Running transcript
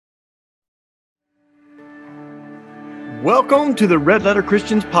Welcome to the Red Letter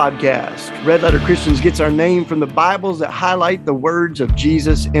Christians podcast. Red Letter Christians gets our name from the Bibles that highlight the words of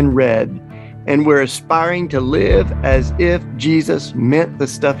Jesus in red. And we're aspiring to live as if Jesus meant the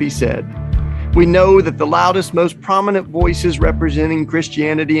stuff he said. We know that the loudest, most prominent voices representing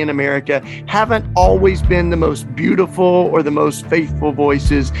Christianity in America haven't always been the most beautiful or the most faithful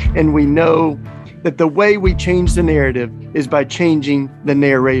voices. And we know that the way we change the narrative is by changing the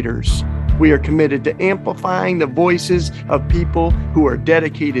narrators. We are committed to amplifying the voices of people who are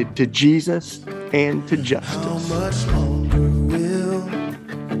dedicated to Jesus and to justice.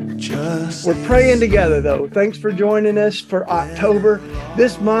 We're praying together, though. Thanks for joining us for October.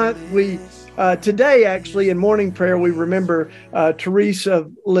 This month, today, actually, in morning prayer, we remember Teresa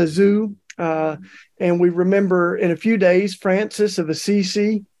of Lisieux, and we remember in a few days, Francis of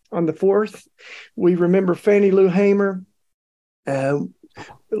Assisi on the 4th. We remember Fannie Lou Hamer.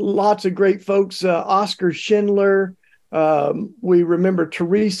 Lots of great folks, Oscar Schindler. We remember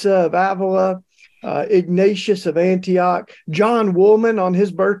Teresa of Avila, Ignatius of Antioch, John Woolman on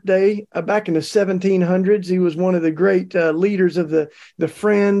his birthday back in the 1700s. He was one of the great leaders of the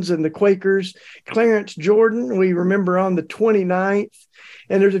Friends and the Quakers. Clarence Jordan, we remember on the 29th.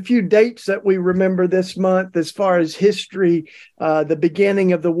 And there's a few dates that we remember this month as far as history. The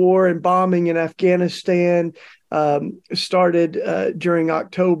beginning of the war and bombing in Afghanistan started during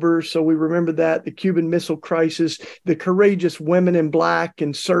October. So we remember that. The Cuban Missile Crisis, the courageous women in black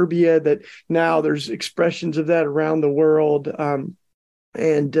in Serbia, that now there's expressions of that around the world.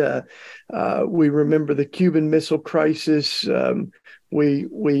 And we remember the Cuban Missile Crisis. We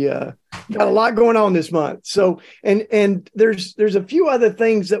got a lot going on this month. So, and there's a few other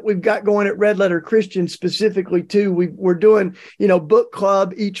things that we've got going at Red Letter Christian specifically too. We're doing, book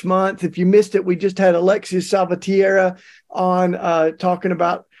club each month. If you missed it, we just had Alexia Salvatierra on talking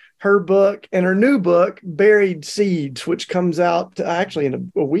about her book and her new book, Buried Seeds, which comes out actually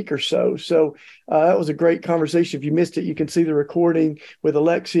in a week or so. So that was a great conversation. If you missed it, you can see the recording with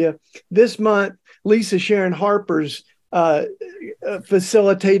Alexia. This month, Lisa Sharon Harper's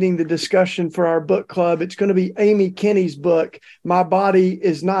facilitating the discussion for our book club. It's going to be Amy Kinney's book, My Body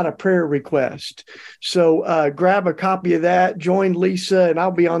Is Not a Prayer Request. So grab a copy of that, join Lisa, and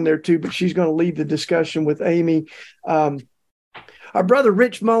I'll be on there too, but she's going to lead the discussion with Amy. Our brother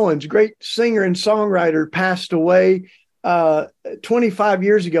Rich Mullins, great singer and songwriter, passed away 25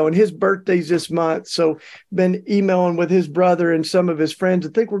 years ago, and his birthday's this month. So been emailing with his brother and some of his friends. I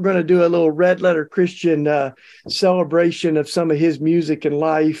think we're going to do a little Red Letter Christian celebration of some of his music and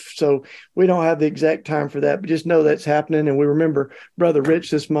life. So we don't have the exact time for that, but just know that's happening. And we remember Brother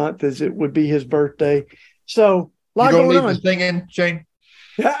Rich this month as it would be his birthday. So a lot going on. You leave the singing, Shane?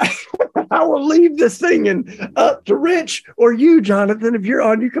 I will leave the singing up to Rich or you, Jonathan. If you're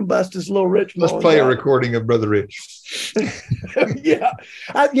on, you can bust this little Rich. Let's play a recording of Brother Rich. Yeah.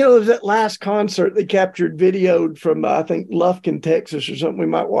 There's that last concert they captured videoed from, I think, Lufkin, Texas or something. We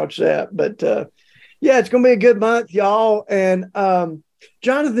might watch that. But it's going to be a good month, y'all. And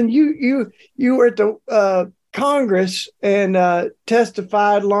Jonathan, you were at the Congress and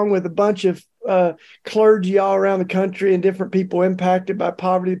testified along with a bunch of clergy all around the country and different people impacted by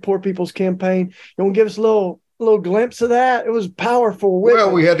poverty, Poor People's Campaign. You want to give us a little glimpse of that? It was powerful.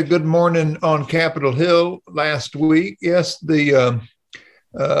 Well, we had a good morning on Capitol Hill last week. Yes, the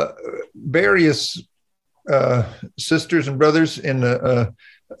various sisters and brothers in the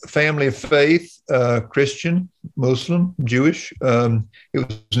family of faith, Christian, Muslim, Jewish. It was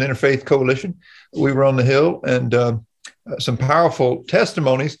an interfaith coalition. We were on the Hill, and some powerful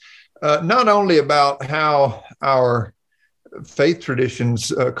testimonies. Not only about how our faith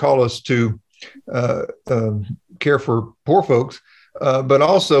traditions call us to care for poor folks, but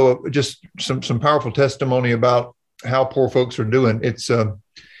also just some powerful testimony about how poor folks are doing.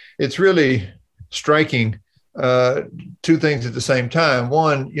 It's really striking. Two things at the same time.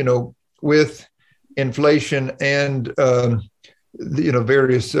 One, with inflation and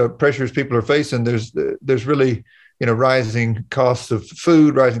various pressures people are facing, there's really rising costs of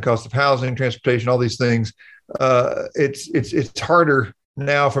food, rising costs of housing, transportation, all these things. It's harder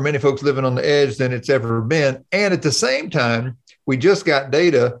now for many folks living on the edge than it's ever been. And at the same time, we just got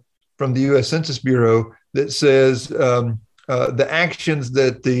data from the U.S. Census Bureau that says the actions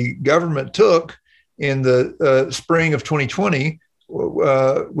that the government took in the spring of 2020,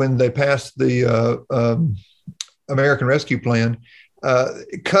 when they passed the American Rescue Plan,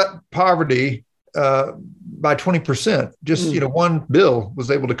 cut poverty by 20%. Just, one bill was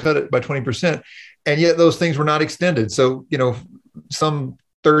able to cut it by 20%. And yet those things were not extended. So, some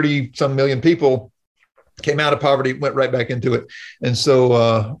 30 some million people came out of poverty, went right back into it. And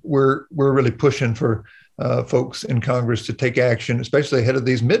so we're really pushing for folks in Congress to take action, especially ahead of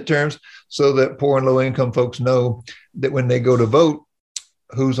these midterms, so that poor and low income folks know that when they go to vote,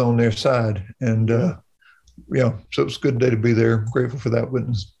 who's on their side. And so it's a good day to be there. Grateful for that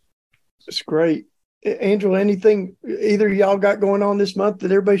witness. It's great. Angela, anything either of y'all got going on this month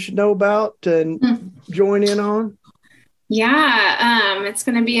that everybody should know about and join in on? Yeah, it's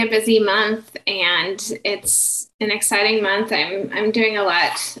going to be a busy month, and it's an exciting month. I'm doing a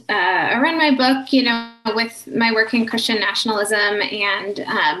lot around my book, with my work in Christian nationalism,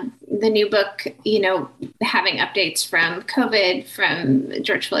 and the new book, having updates from COVID, from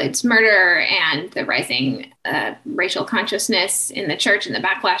George Floyd's murder, and the rising racial consciousness in the church and the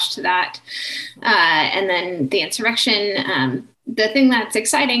backlash to that, and then the insurrection. The thing that's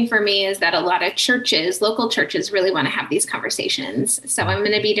exciting for me is that a lot of churches, local churches, really want to have these conversations. So I'm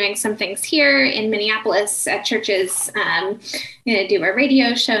going to be doing some things here in Minneapolis at churches. I'm going to do a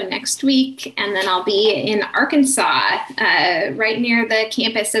radio show next week, and then I'll be in Arkansas, right near the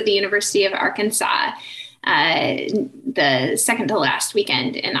campus of the University of Arkansas, the second to last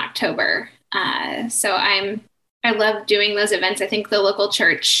weekend in October. So I love doing those events. I think the local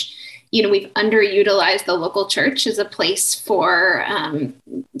church, we've underutilized the local church as a place for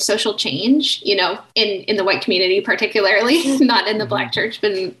social change, in the white community, particularly, not in the Black church,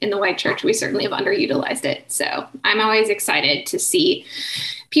 but in the white church, we certainly have underutilized it. So I'm always excited to see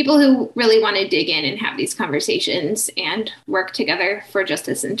people who really want to dig in and have these conversations and work together for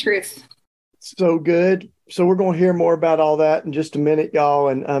justice and truth. So good. So we're going to hear more about all that in just a minute, y'all.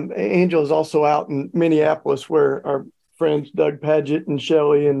 And Angel is also out in Minneapolis, where our friends Doug Padgett and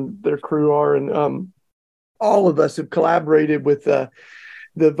Shelley and their crew are, and all of us have collaborated with the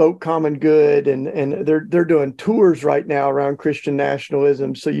Vote Common Good, and they're doing tours right now around Christian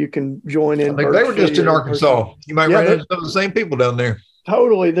nationalism, so you can join in. I think they were just in Arkansas. You might run into some of the same people down there.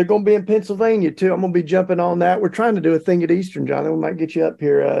 Totally. They're going to be in Pennsylvania too. I'm going to be jumping on that. We're trying to do a thing at Eastern, John. We might get you up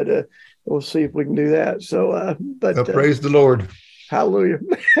here. We'll see if we can do that. So, praise the Lord. Hallelujah.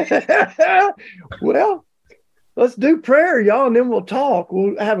 Well, let's do prayer, y'all, and then we'll talk.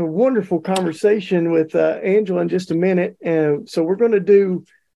 We'll have a wonderful conversation with Angela in just a minute. And so we're going to do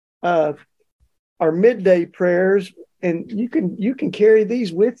our midday prayers, and you can carry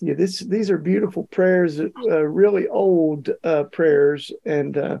these with you. These are beautiful prayers, really old prayers,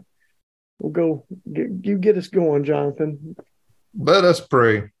 and we'll go. You get us going, Jonathan. Let us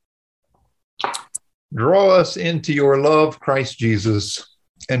pray. Draw us into your love, Christ Jesus,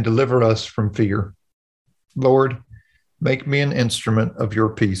 and deliver us from fear. Lord, make me an instrument of your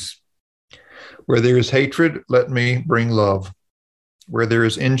peace. Where there is hatred, let me bring love. Where there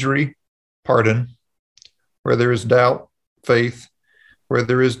is injury, pardon. Where there is doubt, faith. Where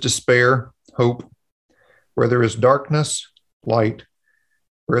there is despair, hope. Where there is darkness, light.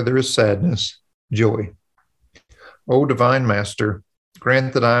 Where there is sadness, joy. O divine Master,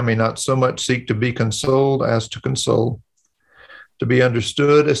 grant that I may not so much seek to be consoled as to console, to be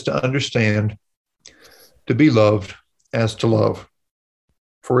understood as to understand, to be loved as to love.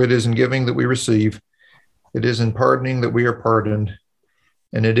 For it is in giving that we receive, it is in pardoning that we are pardoned,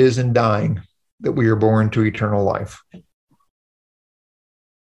 and it is in dying that we are born to eternal life.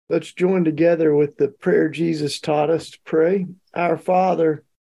 Let's join together with the prayer Jesus taught us to pray. Our Father,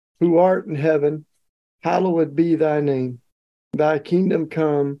 who art in heaven, hallowed be thy name. Thy kingdom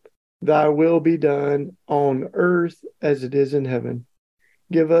come, thy will be done on earth as it is in heaven.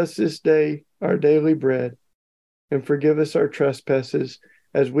 Give us this day our daily bread, and forgive us our trespasses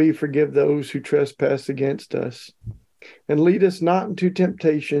as we forgive those who trespass against us. And lead us not into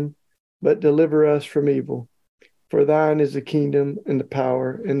temptation, but deliver us from evil. For thine is the kingdom and the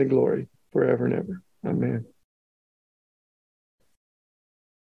power and the glory forever and ever. Amen.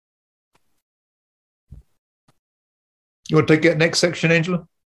 You want to take that next section, Angela?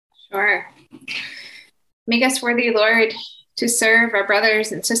 Sure. Make us worthy, Lord, to serve our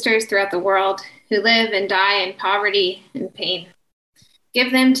brothers and sisters throughout the world who live and die in poverty and pain. Give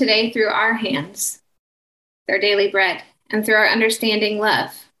them today through our hands their daily bread, and through our understanding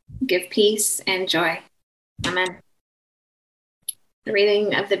love, give peace and joy. Amen. The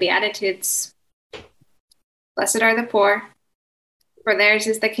reading of the Beatitudes. Blessed are the poor, for theirs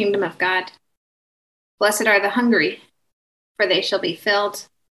is the kingdom of God. Blessed are the hungry, for they shall be filled.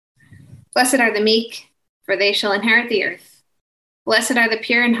 Blessed are the meek, for they shall inherit the earth. Blessed are the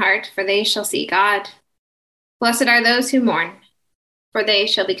pure in heart, for they shall see God. Blessed are those who mourn, for they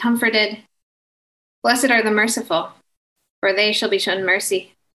shall be comforted. Blessed are the merciful, for they shall be shown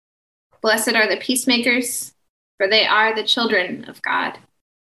mercy. Blessed are the peacemakers, for they are the children of God.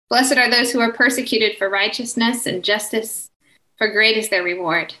 Blessed are those who are persecuted for righteousness and justice, for great is their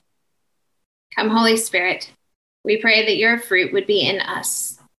reward. Come, Holy Spirit, we pray that your fruit would be in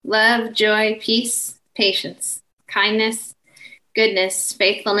us. Love, joy, peace, patience, kindness, goodness,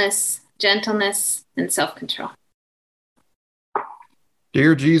 faithfulness, gentleness, and self-control.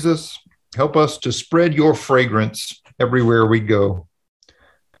 Dear Jesus, help us to spread your fragrance everywhere we go.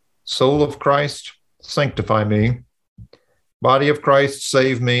 Soul of Christ, sanctify me. Body of Christ,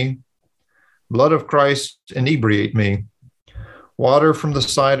 save me. Blood of Christ, inebriate me. Water from the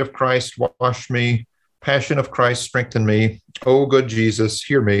side of Christ, wash me. Passion of Christ, strengthen me. O good Jesus,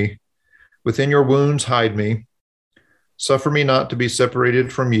 hear me. Within your wounds, hide me. Suffer me not to be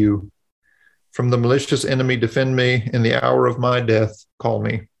separated from you. From the malicious enemy, defend me. In the hour of my death, call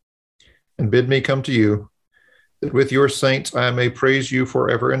me. And bid me come to you, that with your saints I may praise you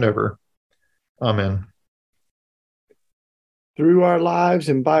forever and ever. Amen. Through our lives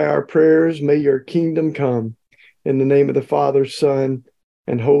and by our prayers, may your kingdom come. In the name of the Father, Son,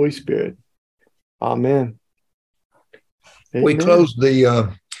 and Holy Spirit. Amen. We closed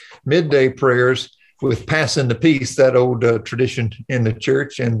the midday prayers with passing the peace, that old tradition in the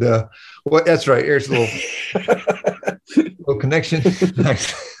church. And well, that's right. There's a little connection.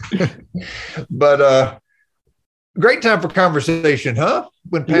 But great time for conversation, huh?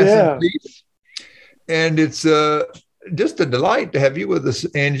 When passing peace. And it's just a delight to have you with us,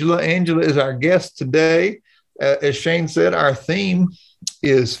 Angela. Angela is our guest today. As Shane said, our theme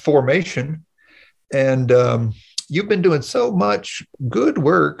is formation. And you've been doing so much good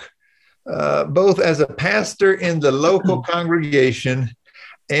work, both as a pastor in the local congregation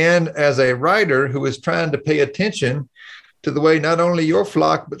and as a writer who is trying to pay attention to the way not only your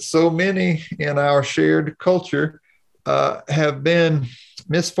flock, but so many in our shared culture have been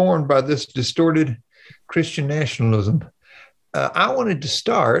misformed by this distorted Christian nationalism. I wanted to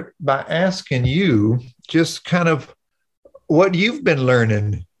start by asking you just kind of what you've been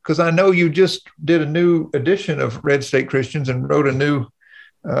learning, because I know you just did a new edition of Red State Christians and wrote a new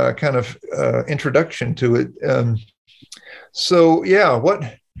kind of introduction to it. So, yeah, what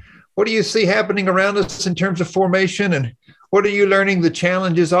do you see happening around us in terms of formation, and what are you learning the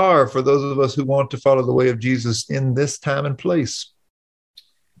challenges are for those of us who want to follow the way of Jesus in this time and place?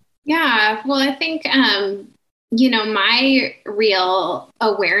 Yeah, well, I think, my real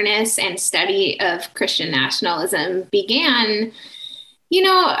awareness and study of Christian nationalism began,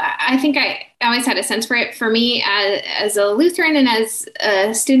 I think I always had a sense for it. For me, as a Lutheran and as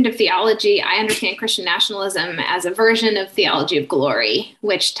a student of theology, I understand Christian nationalism as a version of theology of glory,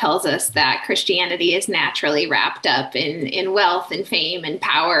 which tells us that Christianity is naturally wrapped up in wealth and fame and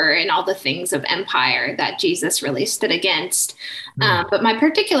power and all the things of empire that Jesus really stood against. But my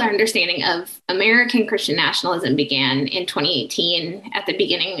particular understanding of American Christian nationalism began in 2018. At the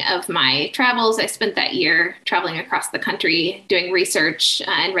beginning of my travels, I spent that year traveling across the country doing research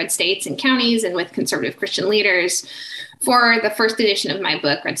in red states and counties and with conservative Christian leaders for the first edition of my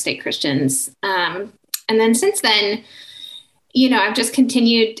book, Red State Christians. And then since then, I've just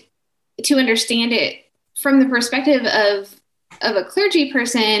continued to understand it from the perspective of a clergy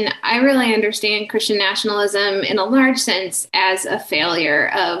person. I really understand Christian nationalism in a large sense as a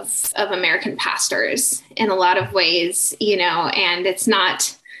failure of American pastors in a lot of ways, and it's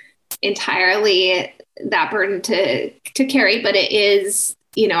not entirely that burden to carry, but it is,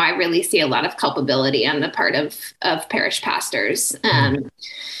 I really see a lot of culpability on the part of parish pastors,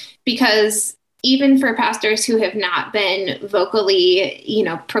 because even for pastors who have not been vocally,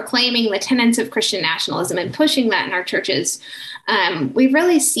 proclaiming the tenets of Christian nationalism and pushing that in our churches, we've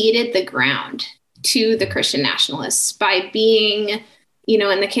really ceded the ground to the Christian nationalists by being,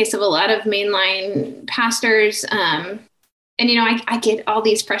 in the case of a lot of mainline pastors, and, I get all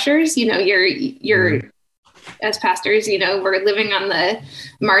these pressures, you're as pastors, we're living on the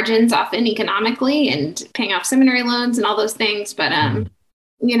margins often economically and paying off seminary loans and all those things. But,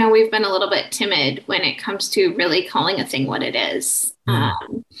 we've been a little bit timid when it comes to really calling a thing what it is.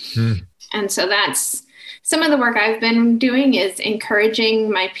 And so that's some of the work I've been doing, is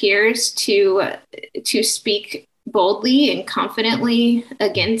encouraging my peers to speak boldly and confidently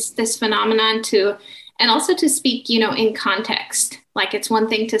against this phenomenon, and also to speak, in context. Like, it's one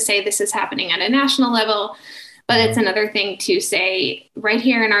thing to say this is happening at a national level, but it's another thing to say right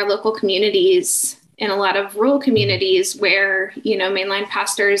here in our local communities, in a lot of rural communities where, mainline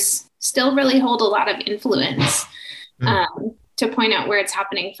pastors still really hold a lot of influence, to point out where it's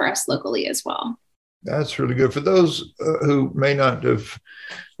happening for us locally as well. That's really good. For those who may not have,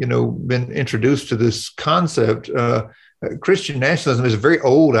 been introduced to this concept, Christian nationalism is a very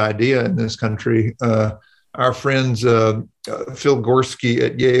old idea in this country. Our friends Phil Gorski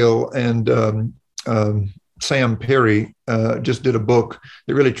at Yale and Sam Perry just did a book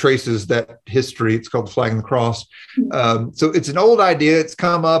that really traces that history. It's called The Flag and the Cross. So it's an old idea. It's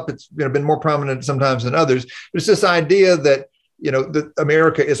come up. It's been more prominent sometimes than others. But it's this idea that that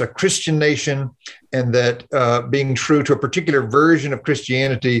America is a Christian nation, and that being true to a particular version of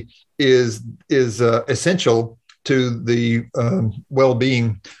Christianity is essential to the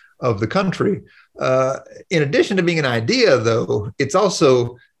well-being of the country. In addition to being an idea, though, it's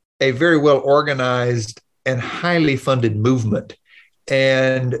also a very well-organized and highly funded movement.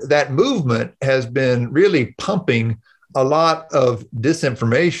 And that movement has been really pumping a lot of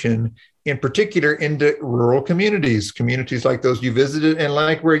disinformation, in particular into rural communities like those you visited and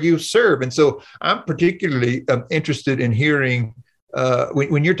like where you serve. And so I'm particularly interested in hearing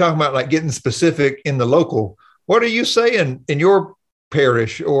when you're talking about like getting specific in the local, what are you saying in your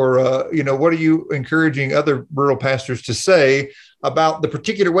parish, or what are you encouraging other rural pastors to say about the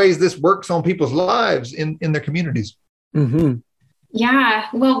particular ways this works on people's lives in their communities? Mm-hmm. Yeah.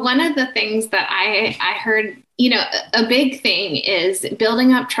 Well, one of the things that I heard, a big thing is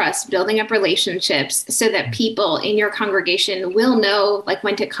building up trust, building up relationships so that people in your congregation will know like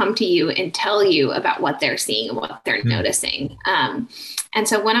when to come to you and tell you about what they're seeing and what they're noticing. And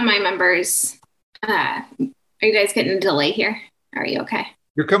so one of my members, are you guys getting a delay here? Are you okay?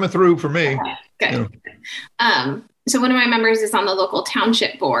 You're coming through for me. Okay, good. So one of my members is on the local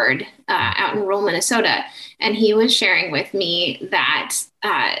township board out in rural Minnesota, and he was sharing with me that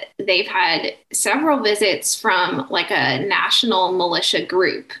they've had several visits from like a national militia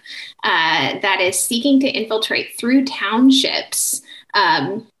group that is seeking to infiltrate through townships,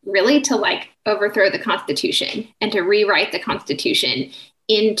 really to like overthrow the Constitution and to rewrite the Constitution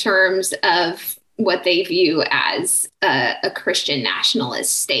in terms of what they view as a Christian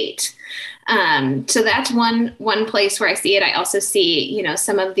nationalist state. So that's one place where I see it. I also see,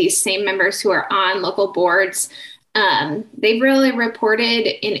 some of these same members who are on local boards. They've really reported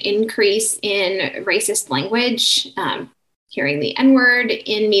an increase in racist language, hearing the N-word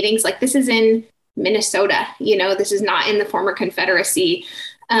in meetings. Like this is in Minnesota, this is not in the former Confederacy.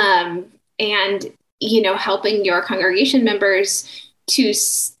 And, helping your congregation members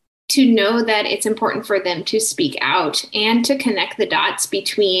to know that it's important for them to speak out and to connect the dots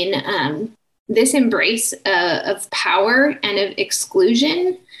between this embrace of power and of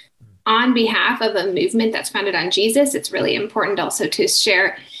exclusion on behalf of a movement that's founded on Jesus. It's really important also to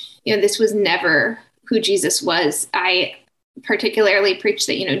share, this was never who Jesus was. I particularly preach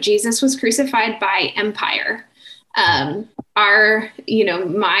that, Jesus was crucified by empire.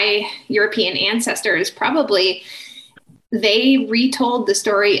 My European ancestors probably, they retold the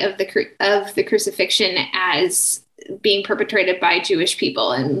story of the crucifixion as being perpetrated by Jewish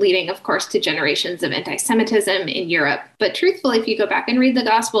people and leading, of course, to generations of anti-Semitism in Europe. But truthfully, if you go back and read the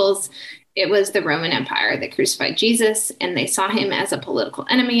Gospels, it was the Roman Empire that crucified Jesus, and they saw him as a political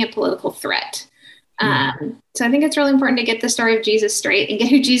enemy, a political threat. So I think it's really important to get the story of Jesus straight and get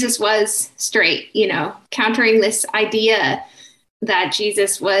who Jesus was straight, countering this idea that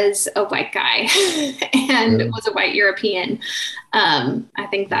Jesus was a white guy and was a white European. I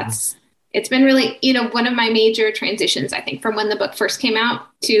think it's been really, one of my major transitions, I think, from when the book first came out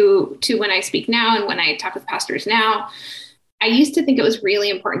to when I speak now and when I talk with pastors now. I used to think it was really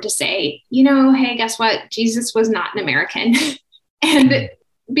important to say, hey, guess what? Jesus was not an American. And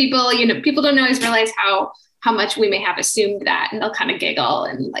people don't always realize how much we may have assumed that, and they'll kind of giggle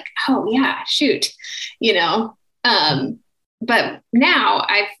and like, oh yeah, shoot, but now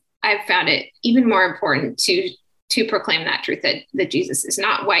I've found it even more important to proclaim that truth, that Jesus is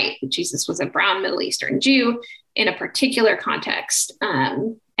not white, that Jesus was a brown Middle Eastern Jew in a particular context.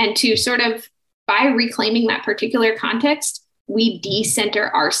 And to sort of, by reclaiming that particular context, we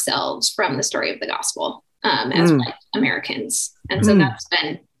decenter ourselves from the story of the gospel as white Americans. And so that's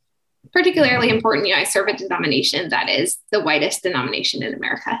been particularly important. I serve a denomination that is the whitest denomination in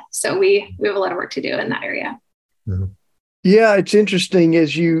America. So we have a lot of work to do in that area. Mm-hmm. Yeah, it's interesting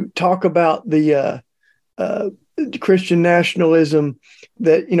as you talk about the Christian nationalism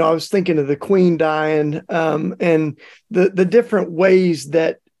that, I was thinking of the Queen dying and the different ways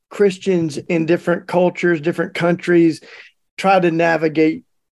that Christians in different cultures, different countries try to navigate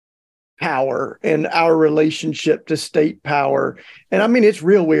power and our relationship to state power. And I mean, it's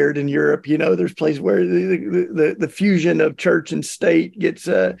real weird in Europe. There's places where the fusion of church and state gets,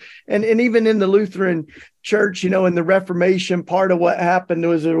 and even in the Lutheran church, in the Reformation, part of what happened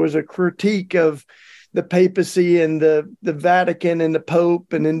was there was a critique of the papacy and the Vatican and the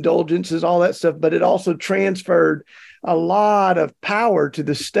Pope and indulgences, all that stuff. But it also transferred a lot of power to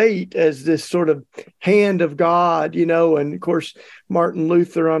the state as this sort of hand of God, and of course, Martin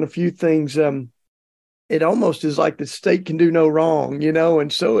Luther on a few things it almost is like the state can do no wrong,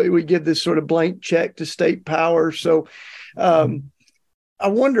 and so we give this sort of blank check to state power. So I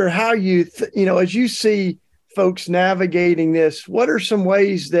wonder how as you see folks navigating this, what are some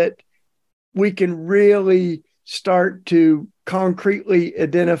ways that we can really start to concretely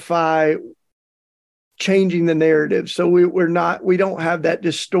identify changing the narrative, so we don't have that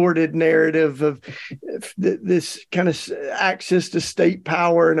distorted narrative of this kind of access to state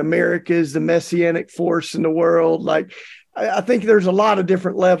power and America is the messianic force in the world. Like, I think there's a lot of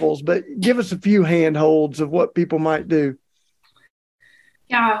different levels, but give us a few handholds of what people might do.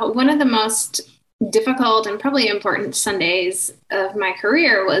 Yeah, one of the most difficult and probably important Sundays of my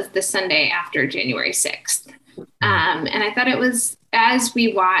career was the Sunday after January 6th. And I thought it was, as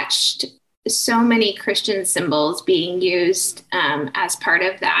we watched so many Christian symbols being used as part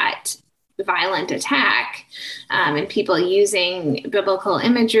of that violent attack, and people using biblical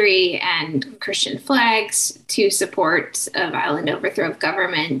imagery and Christian flags to support a violent overthrow of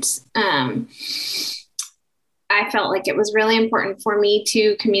government, I felt like it was really important for me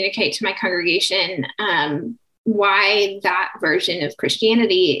to communicate to my congregation why that version of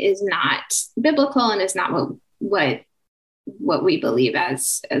Christianity is not biblical and is not what we believe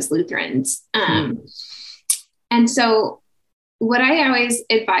as Lutherans. And so what I always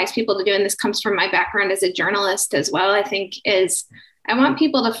advise people to do, and this comes from my background as a journalist as well, I think, is I want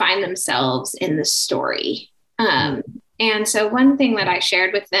people to find themselves in the story. And so one thing that I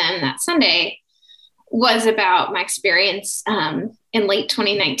shared with them that Sunday was about my experience in late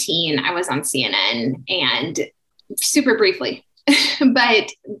 2019. I was on CNN, and super briefly,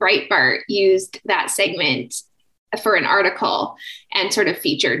 but Breitbart used that segment for an article and sort of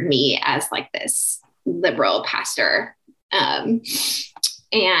featured me as like this liberal pastor. And,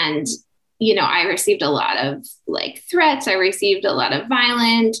 I received a lot of like threats. I received a lot of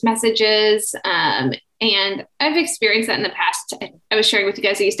violent messages. And I've experienced that in the past. I was sharing with you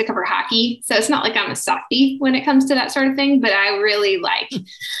guys, I used to cover hockey. So it's not like I'm a softie when it comes to that sort of thing, but I really like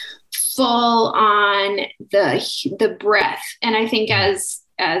full on the breath. And I think as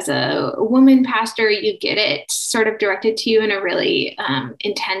a woman pastor, you get it sort of directed to you in a really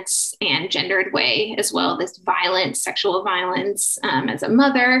intense and gendered way as well. This violence, sexual violence. As a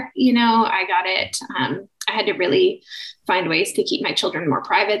mother, I got it. I had to really find ways to keep my children more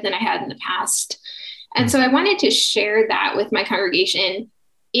private than I had in the past. And so I wanted to share that with my congregation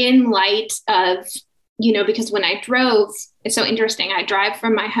in light of, because when I drove, it's so interesting. I drive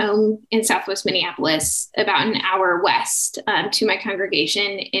from my home in Southwest Minneapolis about an hour west to my congregation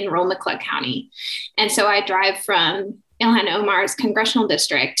in rural McClellan County. And so I drive from Ilhan Omar's congressional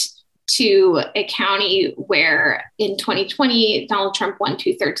district to a county where in 2020, Donald Trump won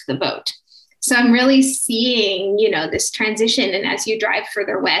 2/3 of the vote. So I'm really seeing, this transition. And as you drive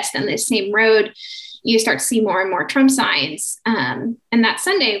further west on this same road, you start to see more and more Trump signs. And that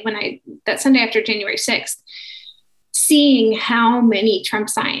Sunday after January 6th, seeing how many Trump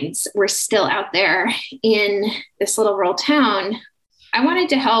signs were still out there in this little rural town, I wanted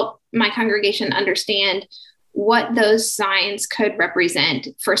to help my congregation understand what those signs could represent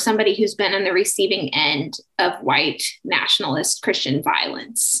for somebody who's been on the receiving end of white nationalist Christian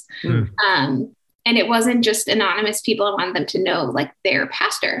violence. And it wasn't just anonymous people. I wanted them to know, like, their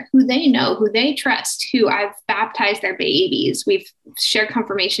pastor, who they know, who they trust, who I've baptized their babies. We've shared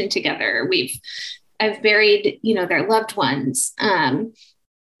confirmation together. I've buried, their loved ones.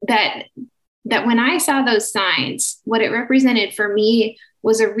 That when I saw those signs, what it represented for me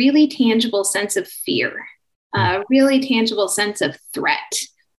was a really tangible sense of fear, a really tangible sense of threat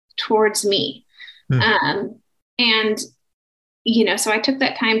towards me. So I took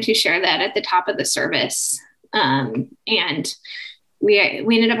that time to share that at the top of the service. And we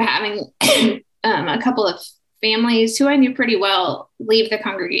ended up having a couple of families who I knew pretty well leave the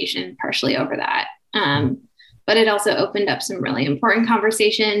congregation partially over that. But it also opened up some really important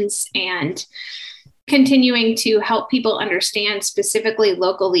conversations and continuing to help people understand specifically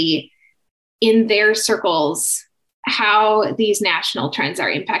locally in their circles how these national trends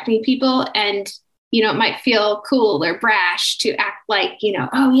are impacting people. And it might feel cool or brash to act like,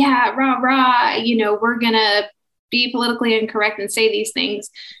 oh yeah, rah, rah, we're going to be politically incorrect and say these things.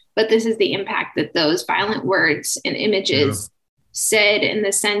 But this is the impact that those violent words and images said in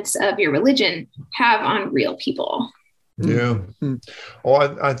the sense of your religion have on real people. Yeah.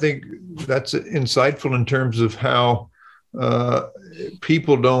 Oh, I think that's insightful in terms of how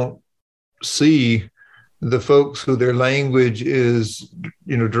people don't see the folks who their language is,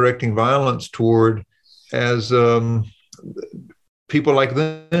 directing violence toward as people like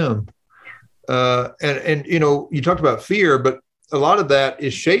them. And you talked about fear, but a lot of that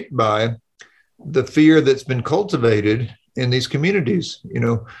is shaped by the fear that's been cultivated in these communities.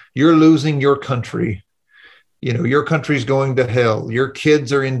 You're losing your country. Your country's going to hell. Your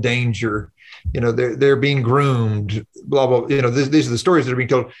kids are in danger. They're being groomed. Blah blah. These are the stories that are being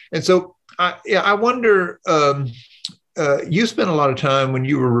told. And so I wonder. You spent a lot of time when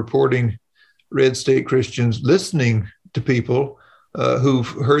you were reporting Red State Christians listening to people who've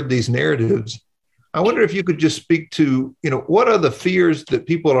heard these narratives. I wonder if you could just speak to, what are the fears that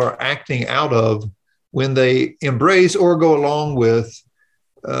people are acting out of when they embrace or go along with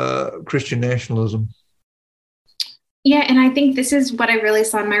Christian nationalism? Yeah, and I think this is what I really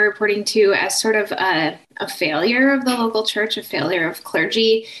saw in my reporting too, as sort of a failure of the local church, a failure of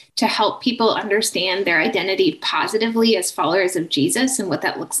clergy to help people understand their identity positively as followers of Jesus and what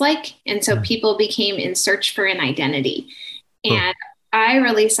that looks like. And so people became in search for an identity. And I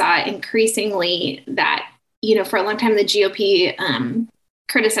really saw increasingly that, for a long time, the GOP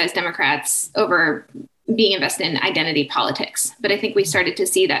criticized Democrats over being invested in identity politics. But I think we started to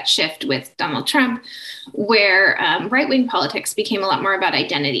see that shift with Donald Trump, where right-wing politics became a lot more about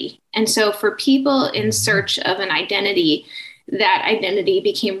identity. And so for people in search of an identity, that identity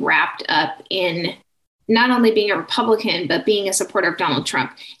became wrapped up in not only being a Republican, but being a supporter of Donald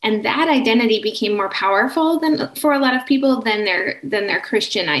Trump. And that identity became more powerful for a lot of people than their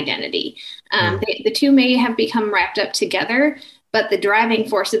Christian identity. The two may have become wrapped up together, but the driving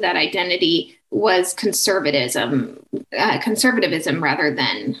force of that identity was conservatism rather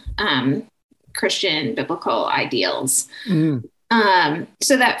than Christian biblical ideals.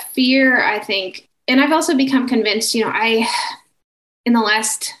 So that fear, I think, and I've also become convinced, in the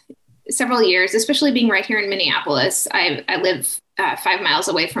last several years, especially being right here in Minneapolis, I live 5 miles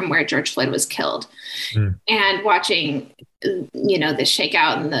away from where George Floyd was killed, and watching, the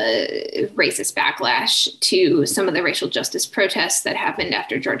shakeout and the racist backlash to some of the racial justice protests that happened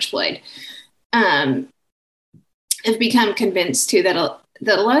after George Floyd. I've become convinced too that a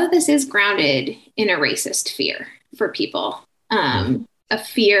lot of this is grounded in a racist fear for people, a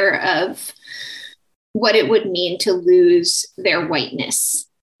fear of what it would mean to lose their whiteness.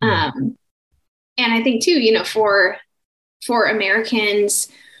 And I think too, for Americans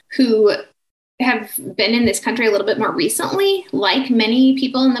who have been in this country a little bit more recently, like many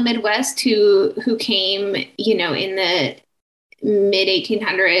people in the Midwest who came, in the mid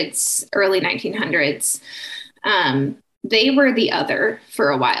 1800s, early 1900s, they were the other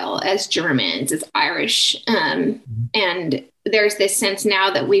for a while as Germans, as Irish. And there's this sense now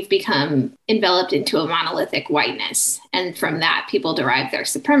that we've become enveloped into a monolithic whiteness. And from that, people derive their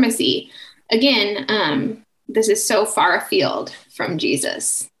supremacy. Again, this is so far afield from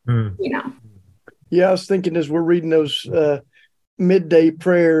Jesus, Yeah, I was thinking as we're reading those midday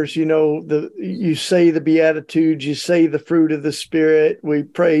prayers, you say the Beatitudes, you say the fruit of the Spirit. We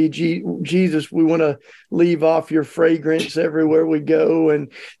pray, Jesus, we want to leave off your fragrance everywhere we go.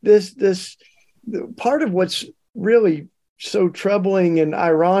 And this part of what's really so troubling and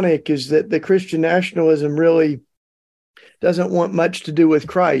ironic is that the Christian nationalism really doesn't want much to do with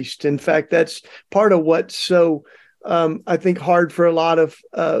Christ. In fact, that's part of what's so, I think, hard for a lot of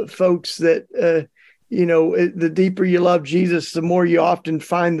folks that, the deeper you love Jesus, the more you often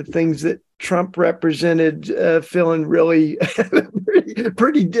find the things that Trump represented feeling really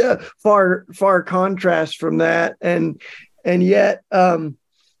pretty far contrast from that. And yet,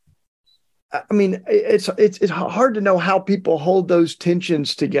 it's hard to know how people hold those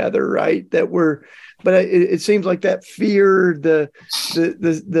tensions together, right? But it seems like that fear,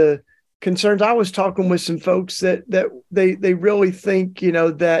 the concerns. I was talking with some folks that they really think,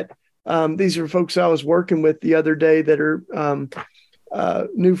 that these are folks I was working with the other day that are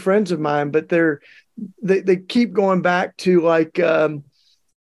new friends of mine, but they keep going back to like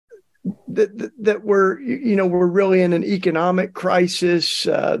that we're really in an economic crisis.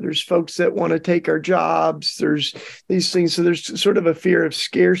 There's folks that want to take our jobs. There's these things. So there's sort of a fear of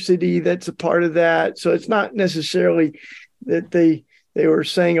scarcity that's a part of that. So it's not necessarily that they were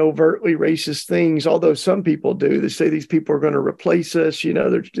saying overtly racist things, although some people do. They say these people are going to replace us.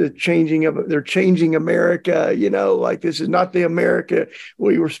 They're changing America. Like this is not the America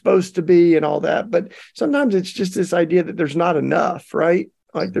we were supposed to be, and all that. But sometimes it's just this idea that there's not enough, right?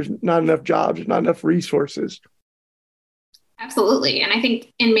 Like there's not enough jobs, there's not enough resources. Absolutely. And I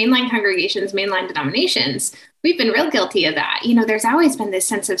think in mainline congregations, mainline denominations, we've been real guilty of that. There's always been this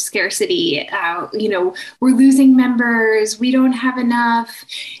sense of scarcity. We're losing members. We don't have enough.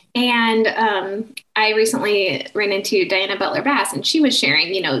 And I recently ran into Diana Butler Bass, and she was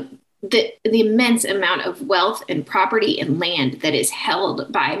sharing, the immense amount of wealth and property and land that is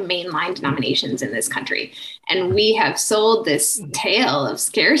held by mainline denominations in this country. And we have sold this tale of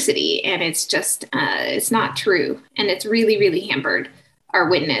scarcity, and it's just, it's not true. And it's really, really hampered our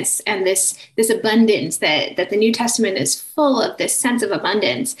witness. And this abundance that the New Testament is full of, this sense of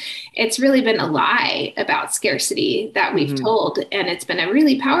abundance, it's really been a lie about scarcity that we've told. And it's been a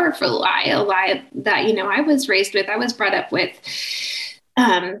really powerful lie, a lie that, I was raised with, I was brought up with,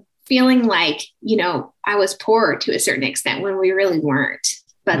 feeling like, I was poor to a certain extent when we really weren't.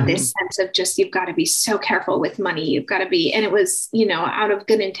 But this sense of just, you've got to be so careful with money. You've got to be, and it was, out of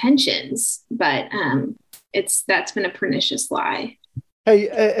good intentions, but that's been a pernicious lie. Hey,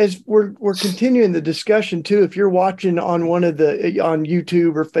 as we're continuing the discussion too, if you're watching on on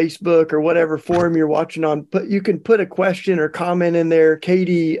YouTube or Facebook or whatever forum you're watching on, you can put a question or comment in there.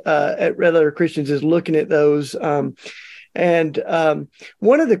 Katie at Red Letter Christians is looking at those. And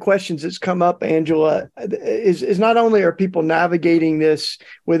one of the questions that's come up, Angela, is not only are people navigating this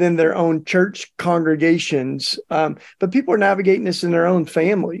within their own church congregations, but people are navigating this in their own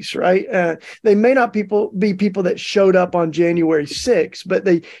families, right? They may not be people that showed up on January 6th, but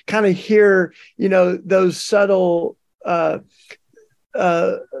they kind of hear, those subtle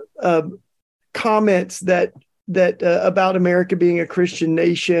comments that about America being a Christian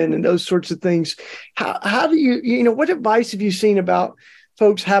nation and those sorts of things. How do you, what advice have you seen about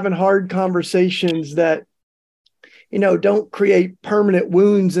folks having hard conversations that, don't create permanent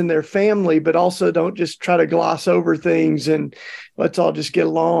wounds in their family, but also don't just try to gloss over things and let's all just get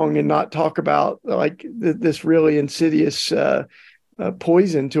along and not talk about like this really insidious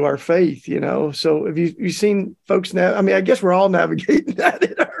poison to our faith, So have you seen folks now? I mean, I guess we're all navigating that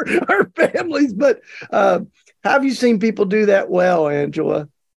in our families, but have you seen people do that well, Angela?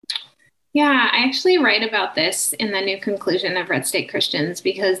 Yeah, I actually write about this in the new conclusion of Red State Christians,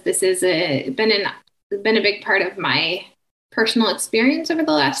 because this is been a big part of my personal experience over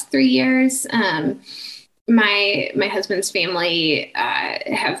the last 3 years. My husband's family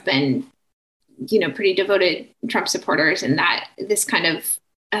have been, pretty devoted Trump supporters, and that this kind of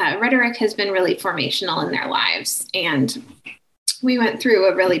rhetoric has been really formational in their lives. And we went through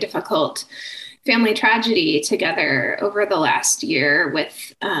a really difficult family tragedy together over the last year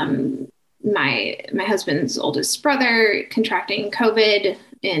with my husband's oldest brother contracting COVID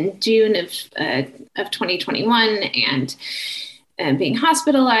in June of 2021 and being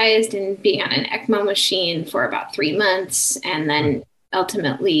hospitalized and being on an ECMO machine for about 3 months, and then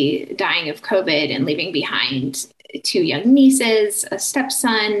ultimately dying of COVID and leaving behind 2 young nieces, a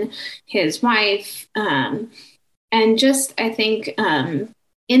stepson, his wife, and just, I think,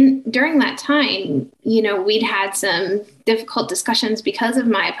 during that time, we'd had some difficult discussions because of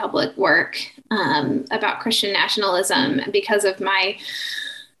my public work about Christian nationalism and because of my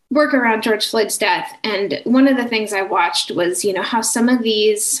work around George Floyd's death. And one of the things I watched was, how some of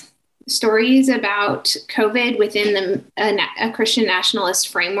these stories about COVID within a Christian nationalist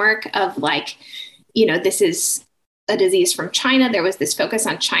framework of like, this is a disease from China. There was this focus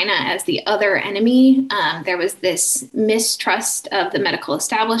on China as the other enemy. There was this mistrust of the medical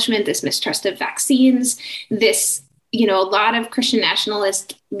establishment, this mistrust of vaccines, this, a lot of Christian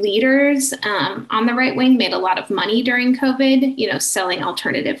nationalist leaders on the right wing made a lot of money during COVID, selling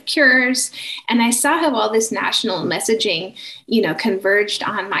alternative cures. And I saw how all this national messaging, converged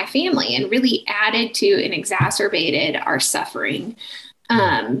on my family and really added to and exacerbated our suffering.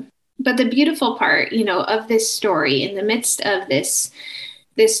 But the beautiful part, of this story in the midst of this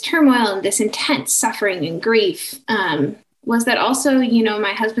turmoil and this intense suffering and grief, was that also,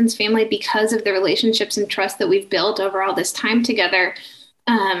 my husband's family, because of the relationships and trust that we've built over all this time together,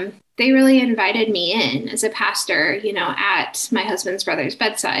 they really invited me in as a pastor, at my husband's brother's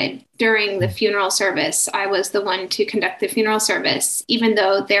bedside. During the funeral service, I was the one to conduct the funeral service, even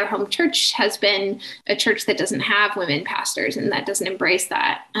though their home church has been a church that doesn't have women pastors and that doesn't embrace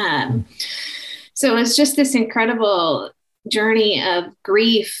that. So it was just this incredible journey of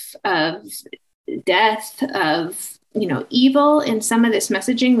grief, of death, of evil in some of this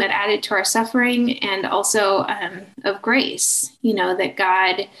messaging that added to our suffering, and also of grace,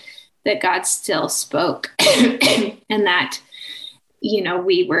 that God still spoke and that,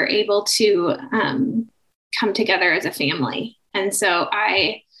 we were able to come together as a family. And so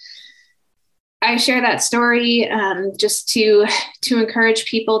I share that story just to encourage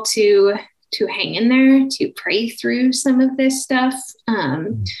people to hang in there, to pray through some of this stuff,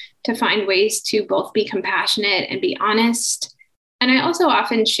 to find ways to both be compassionate and be honest. And I also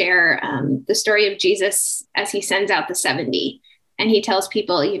often share the story of Jesus as he sends out the 70. And he tells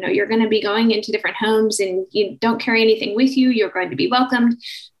people, you're going to be going into different homes and you don't carry anything with you. You're going to be welcomed,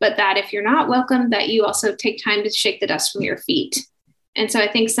 but that if you're not welcomed, that you also take time to shake the dust from your feet. And so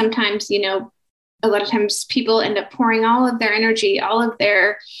I think sometimes, a lot of times people end up pouring all of their energy, all of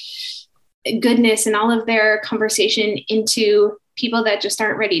their goodness and all of their conversation into people that just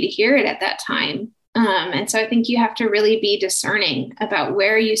aren't ready to hear it at that time. And so I think you have to really be discerning about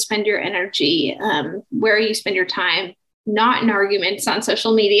where you spend your energy, where you spend your time, not in arguments on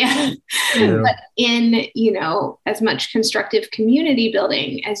social media, but in, as much constructive community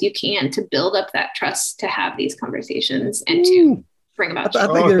building as you can to build up that trust, to have these conversations and to bring about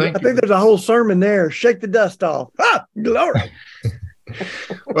I think there's a whole sermon there. Shake the dust off. Ah, glory.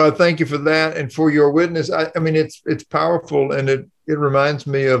 Well, thank you for that and for your witness. I mean, it's powerful, and it reminds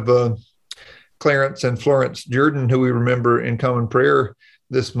me of Clarence and Florence Jordan, who we remember in Common Prayer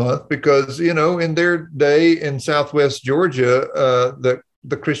this month, because in their day in Southwest Georgia,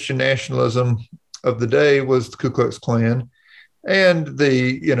 the Christian nationalism of the day was the Ku Klux Klan, and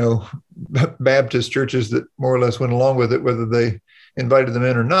the Baptist churches that more or less went along with it, whether they invited them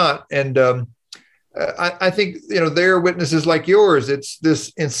in or not. And I think their witnesses like yours. It's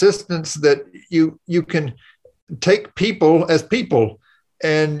this insistence that you can take people as people,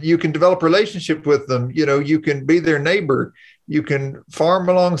 and you can develop a relationship with them. You can be their neighbor, you can farm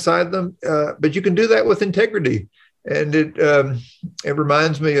alongside them, but you can do that with integrity. And it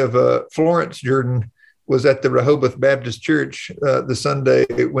reminds me of Florence Jordan was at the Rehoboth Baptist Church the Sunday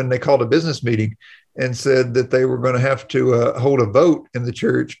when they called a business meeting and said that they were going to have to hold a vote in the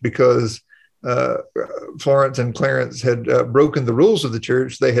church because Florence and Clarence had broken the rules of the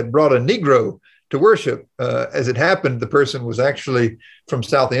church. They had brought a Negro to worship. As it happened, the person was actually from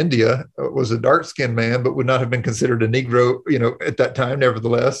South India, was a dark-skinned man, but would not have been considered a Negro, at that time.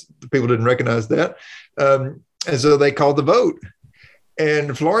 Nevertheless, people didn't recognize that. And so they called the vote.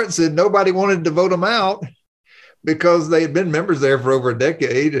 And Florence said nobody wanted to vote him out because they had been members there for over a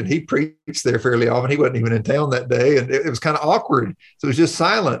decade, and he preached there fairly often. He wasn't even in town that day, and it was kind of awkward. So it was just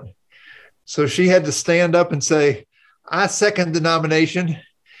silent. So she had to stand up and say, I second the nomination,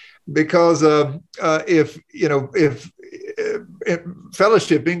 because if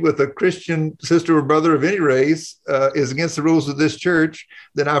fellowshipping with a Christian sister or brother of any race is against the rules of this church,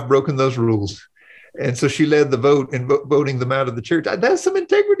 then I've broken those rules. And so she led the vote in voting them out of the church. That's some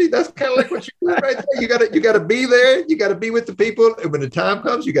integrity. That's kind of like what you do right there. You got to be there. You got to be with the people. And when the time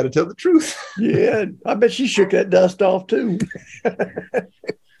comes, you got to tell the truth. Yeah, I bet she shook that dust off too.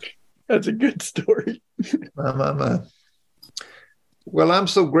 That's a good story. My. Well, I'm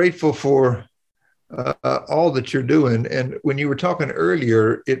so grateful for all that you're doing. And when you were talking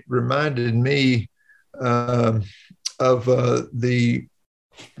earlier, it reminded me of the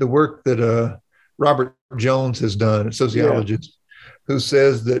work that Robert Jones has done, a sociologist, who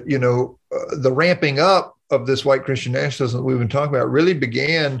says that, the ramping up of this white Christian nationalism that we've been talking about really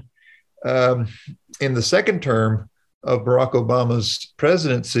began in the second term of Barack Obama's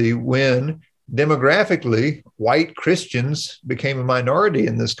presidency, when demographically white Christians became a minority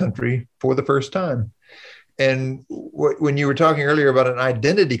in this country for the first time. And when you were talking earlier about an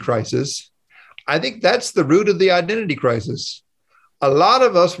identity crisis, I think that's the root of the identity crisis. A lot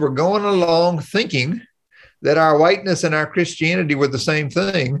of us were going along thinking that our whiteness and our Christianity were the same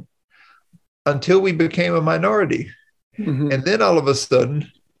thing until we became a minority. Mm-hmm. And then all of a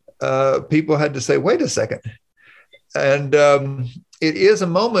sudden, people had to say, wait a second. And it is a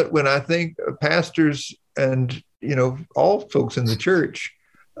moment when I think pastors and, all folks in the church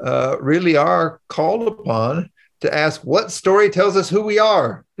really are called upon to ask, what story tells us who we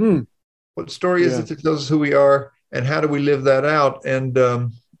are? Mm. What story is it that tells us who we are? And how do we live that out? And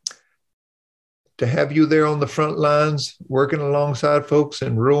to have you there on the front lines, working alongside folks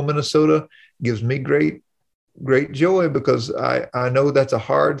in rural Minnesota, gives me great joy, because I know that's a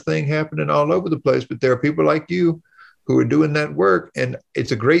hard thing happening all over the place, but there are people like you who are doing that work. And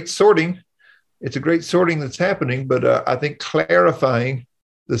it's a great sorting. It's a great sorting that's happening, but I think clarifying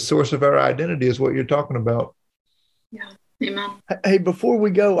the source of our identity is what you're talking about. Yeah. Amen. Hey, before we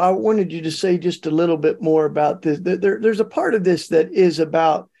go, I wanted you to say just a little bit more about this. There's a part of this that is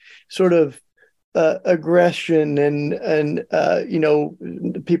about sort of aggression and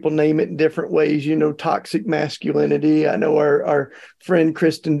people name it in different ways, toxic masculinity. I know our friend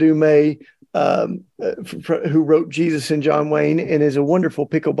Kristen Dumais, who wrote Jesus and John Wayne and is a wonderful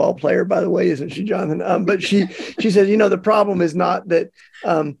pickleball player, by the way, isn't she, Jonathan? But she says, the problem is not that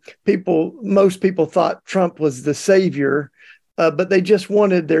most people thought Trump was the savior, but they just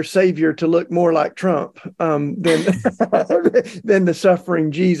wanted their savior to look more like Trump than the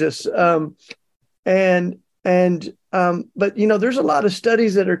suffering Jesus. And And but there's a lot of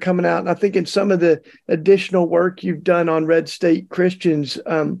studies that are coming out, and I think in some of the additional work you've done on Red State Christians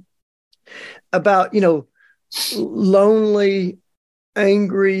about lonely,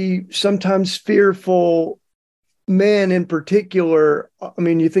 angry, sometimes fearful men in particular. I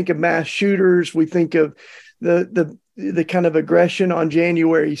mean, you think of mass shooters, we think of the kind of aggression on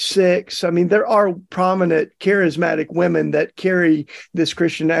January 6th. I mean, there are prominent charismatic women that carry this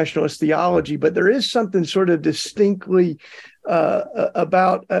Christian nationalist theology, but there is something sort of distinctly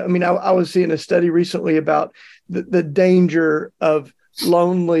about, I was seeing a study recently about the danger of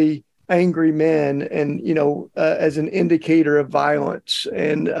lonely, angry men and, as an indicator of violence,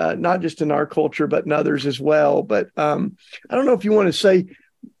 and not just in our culture, but in others as well. But I don't know if you want to say,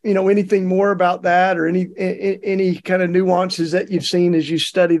 anything more about that, or any kind of nuances that you've seen as you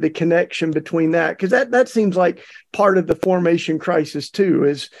study the connection between that, because that seems like part of the formation crisis too,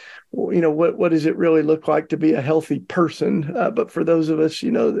 is, what does it really look like to be a healthy person? But for those of us,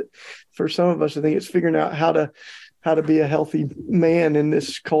 that for some of us, I think it's figuring out how to be a healthy man in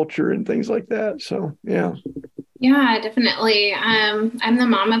this culture and things like that. So, yeah. Yeah, definitely. I'm the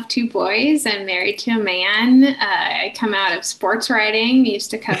mom of 2 boys. I'm married to a man. I come out of sports writing,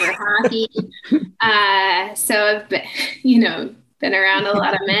 used to cover hockey. So I've been around a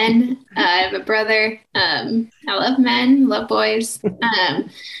lot of men. I have a brother. I love men, love boys.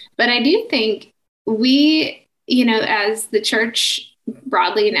 But I do think we, as the church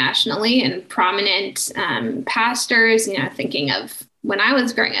broadly, nationally, and prominent pastors, thinking of when I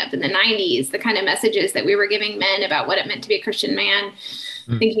was growing up in the 90s, the kind of messages that we were giving men about what it meant to be a Christian man,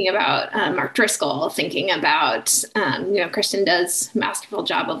 thinking about Mark Driscoll, thinking about, Kristen does a masterful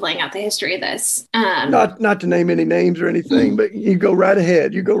job of laying out the history of this. Not to name any names or anything, but you go right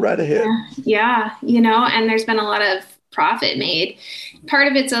ahead. Yeah. And there's been a lot of profit made. Part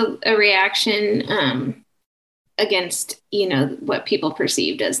of it's a reaction against, what people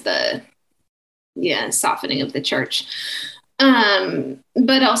perceived as the softening of the church.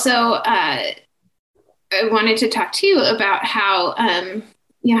 But also, I wanted to talk to you about how,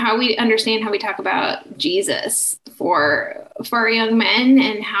 how we understand how we talk about Jesus for our young men,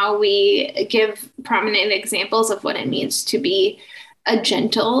 and how we give prominent examples of what it means to be a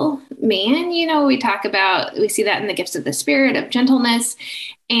gentle man. We see that in the gifts of the Spirit of gentleness,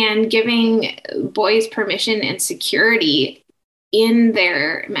 and giving boys permission and security in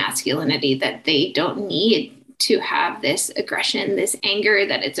their masculinity, that they don't need to have this aggression, this anger,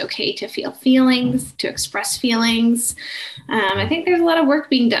 that it's okay to feel feelings, to express feelings. I think there's a lot of work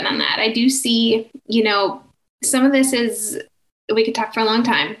being done on that. I do see, some of this is, we could talk for a long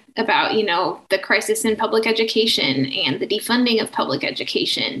time about, the crisis in public education and the defunding of public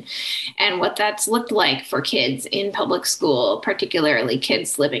education and what that's looked like for kids in public school, particularly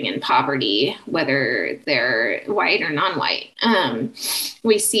kids living in poverty, whether they're white or non-white.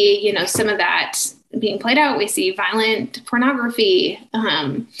 We see, some of that being played out. We see violent pornography.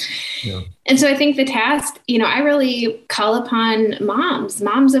 And so I think the task, I really call upon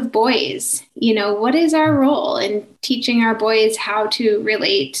moms of boys, what is our role in teaching our boys how to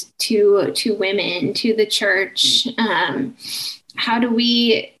relate to women, to the church? How do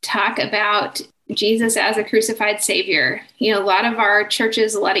we talk about Jesus as a crucified savior? A lot of our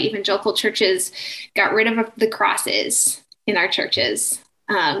churches, a lot of evangelical churches got rid of the crosses in our churches.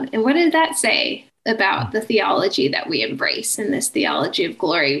 And what did that say about the theology that we embrace, and this theology of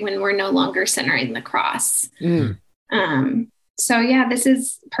glory, when we're no longer centering the cross? So yeah, this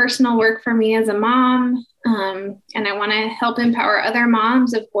is personal work for me as a mom. And I want to help empower other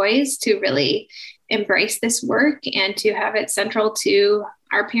moms of boys to really embrace this work and to have it central to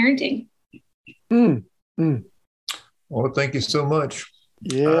our parenting. Well, thank you so much.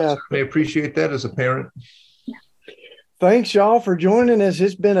 Yeah. I appreciate that as a parent. Thanks, y'all, for joining us.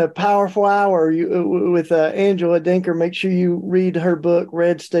 It's been a powerful hour with Angela Denker. Make sure you read her book,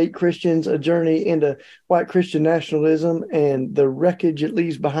 Red State Christians, A Journey into White Christian Nationalism and the Wreckage It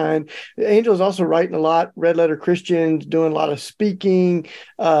Leaves Behind. Angela's also writing a lot, Red Letter Christians, doing a lot of speaking,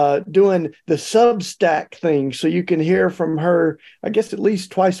 doing the Substack thing. So you can hear from her, I guess, at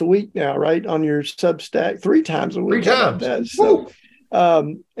least twice a week now, right? On your Substack, 3 times a week. 3 times. So,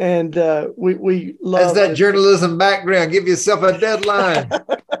 we love as that journalism background. Give yourself a deadline.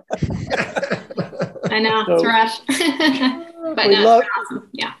 I know, it's rough. But awesome.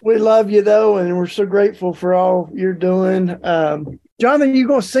 Yeah, we love you though, and we're so grateful for all you're doing. Jonathan, you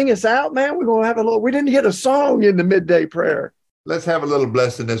gonna sing us out, man? We're gonna have a little. We didn't get a song in the midday prayer. Let's have a little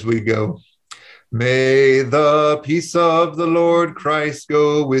blessing as we go. May the peace of the Lord Christ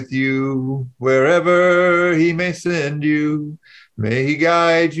go with you wherever he may send you. May he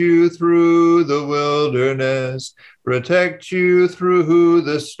guide you through the wilderness, protect you through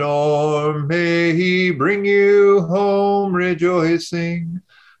the storm. May he bring you home rejoicing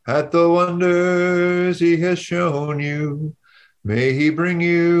at the wonders he has shown you. May he bring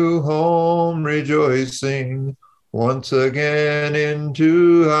you home rejoicing once again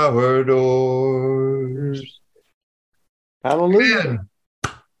into our doors. Hallelujah. Amen.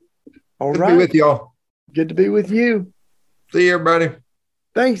 All Good right. to be with y'all. Good to be with you. See you, everybody.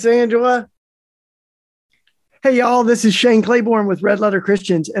 Thanks, Angela. Hey, y'all, this is Shane Claiborne with Red Letter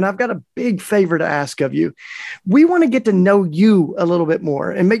Christians, and I've got a big favor to ask of you. We want to get to know you a little bit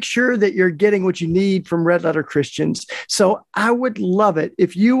more and make sure that you're getting what you need from Red Letter Christians. So I would love it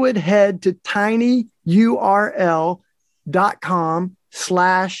if you would head to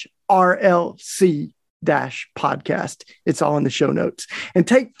tinyurl.com/RLC-podcast. It's all in the show notes. And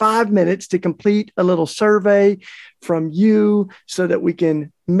take 5 minutes to complete a little survey from you so that we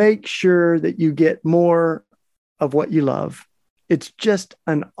can make sure that you get more of what you love. It's just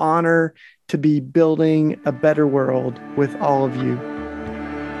an honor to be building a better world with all of you.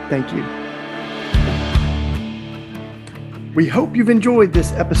 Thank you. We hope you've enjoyed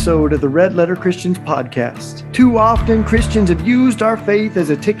this episode of the Red Letter Christians podcast. Too often, Christians have used our faith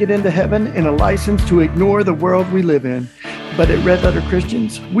as a ticket into heaven and a license to ignore the world we live in. But at Red Letter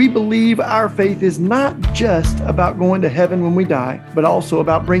Christians, we believe our faith is not just about going to heaven when we die, but also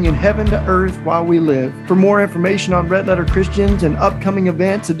about bringing heaven to earth while we live. For more information on Red Letter Christians and upcoming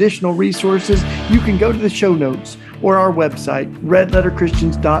events, additional resources, you can go to the show notes or our website,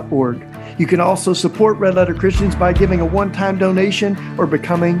 redletterchristians.org. You can also support Red Letter Christians by giving a one-time donation or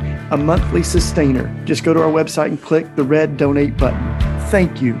becoming a monthly sustainer. Just go to our website and click the red donate button.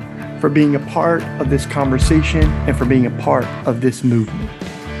 Thank you for being a part of this conversation and for being a part of this movement.